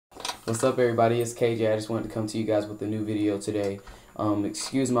What's up, everybody? It's KJ. I just wanted to come to you guys with a new video today.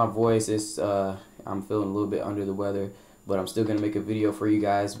 Excuse my voice. I'm feeling a little bit under the weather, but I'm still gonna make a video for you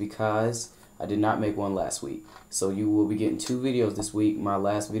guys because I did not make one last week. So you will be getting 2 videos this week. My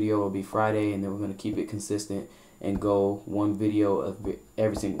last video will be Friday, and then we're gonna keep it consistent and go 1 video of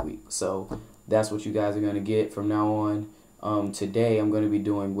every single week. So that's what you guys are gonna get from now on. Today I'm gonna be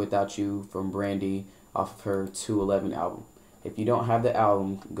doing "Without You" from Brandy off of her 211 album. If you don't have the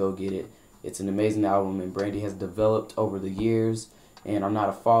album, go get it. It's an amazing album, and Brandy has developed over the years. And I'm not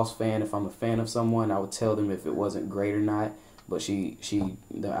a false fan. If I'm a fan of someone, I would tell them if it wasn't great or not. But the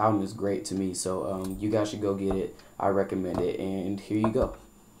album is great to me. So you guys should go get it. I recommend it. And here you go.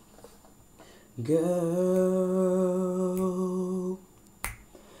 Girl,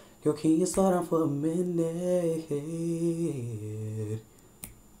 yo, can you slow down for a minute?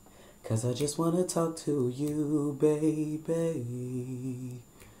 'Cause I just wanna talk to you, baby,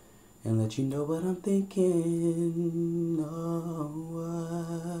 and let you know what I'm thinking.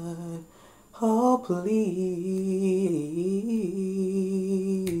 Oh, please,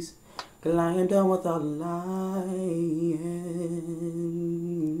 'cause I am done with all the lying.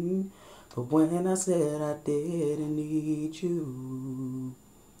 But when I said I didn't need you,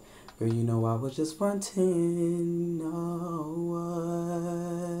 girl, you know I was just fronting.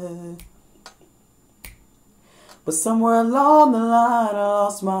 But somewhere along the line I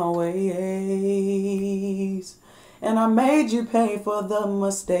lost my ways, and I made you pay for the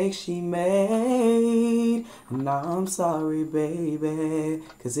mistakes she made. And now I'm sorry, baby,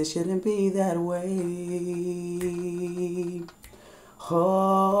 'cause it shouldn't be that way.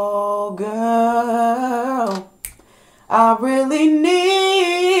 Oh, girl, I really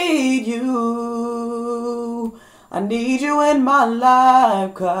need you. I need you in my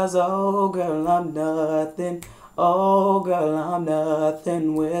life, 'cause oh girl, I'm nothing. Oh girl, I'm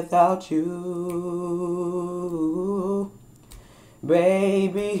nothing without you.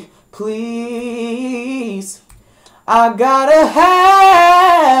 Baby, please, I gotta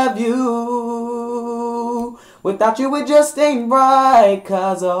have you. Without you it just ain't right,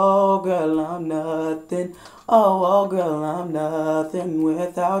 'cause oh girl, I'm nothing. Oh girl, I'm nothing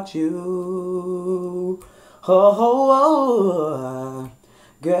without you. Oh,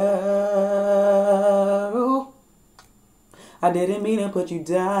 girl, I didn't mean to put you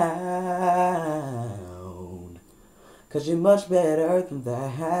down, 'cause you're much better than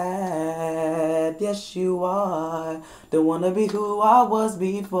that. Yes, you are. Don't wanna be who I was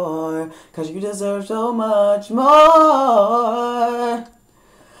before, 'cause you deserve so much more.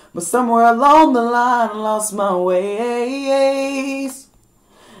 But somewhere along the line I lost my ways,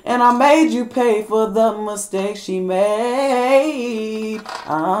 and I made you pay for the mistakes she made.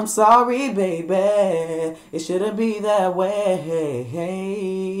 I'm sorry, baby, it shouldn't be that way.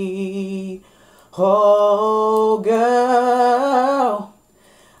 Oh, girl,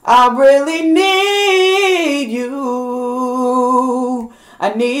 I really need you.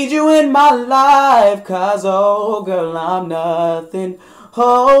 I need you in my life, 'cause oh, girl, I'm nothing.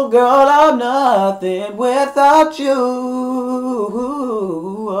 Oh, girl, I'm nothing without you.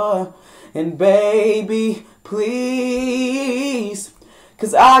 And baby, please,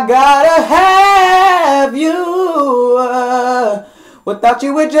 'cause I gotta have you. Without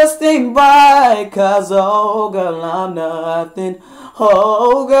you it just ain't right, 'cause oh, girl, I'm nothing.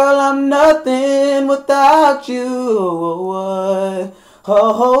 Oh, girl, I'm nothing without you.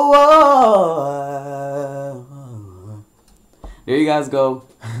 There you guys go.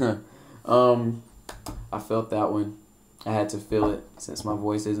 I felt that one. I had to feel it since my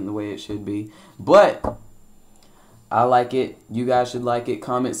voice isn't the way it should be. But I like it. You guys should like it.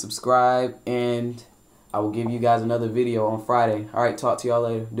 Comment, subscribe, and I will give you guys another video on Friday. Alright, talk to y'all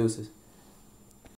later. Deuces.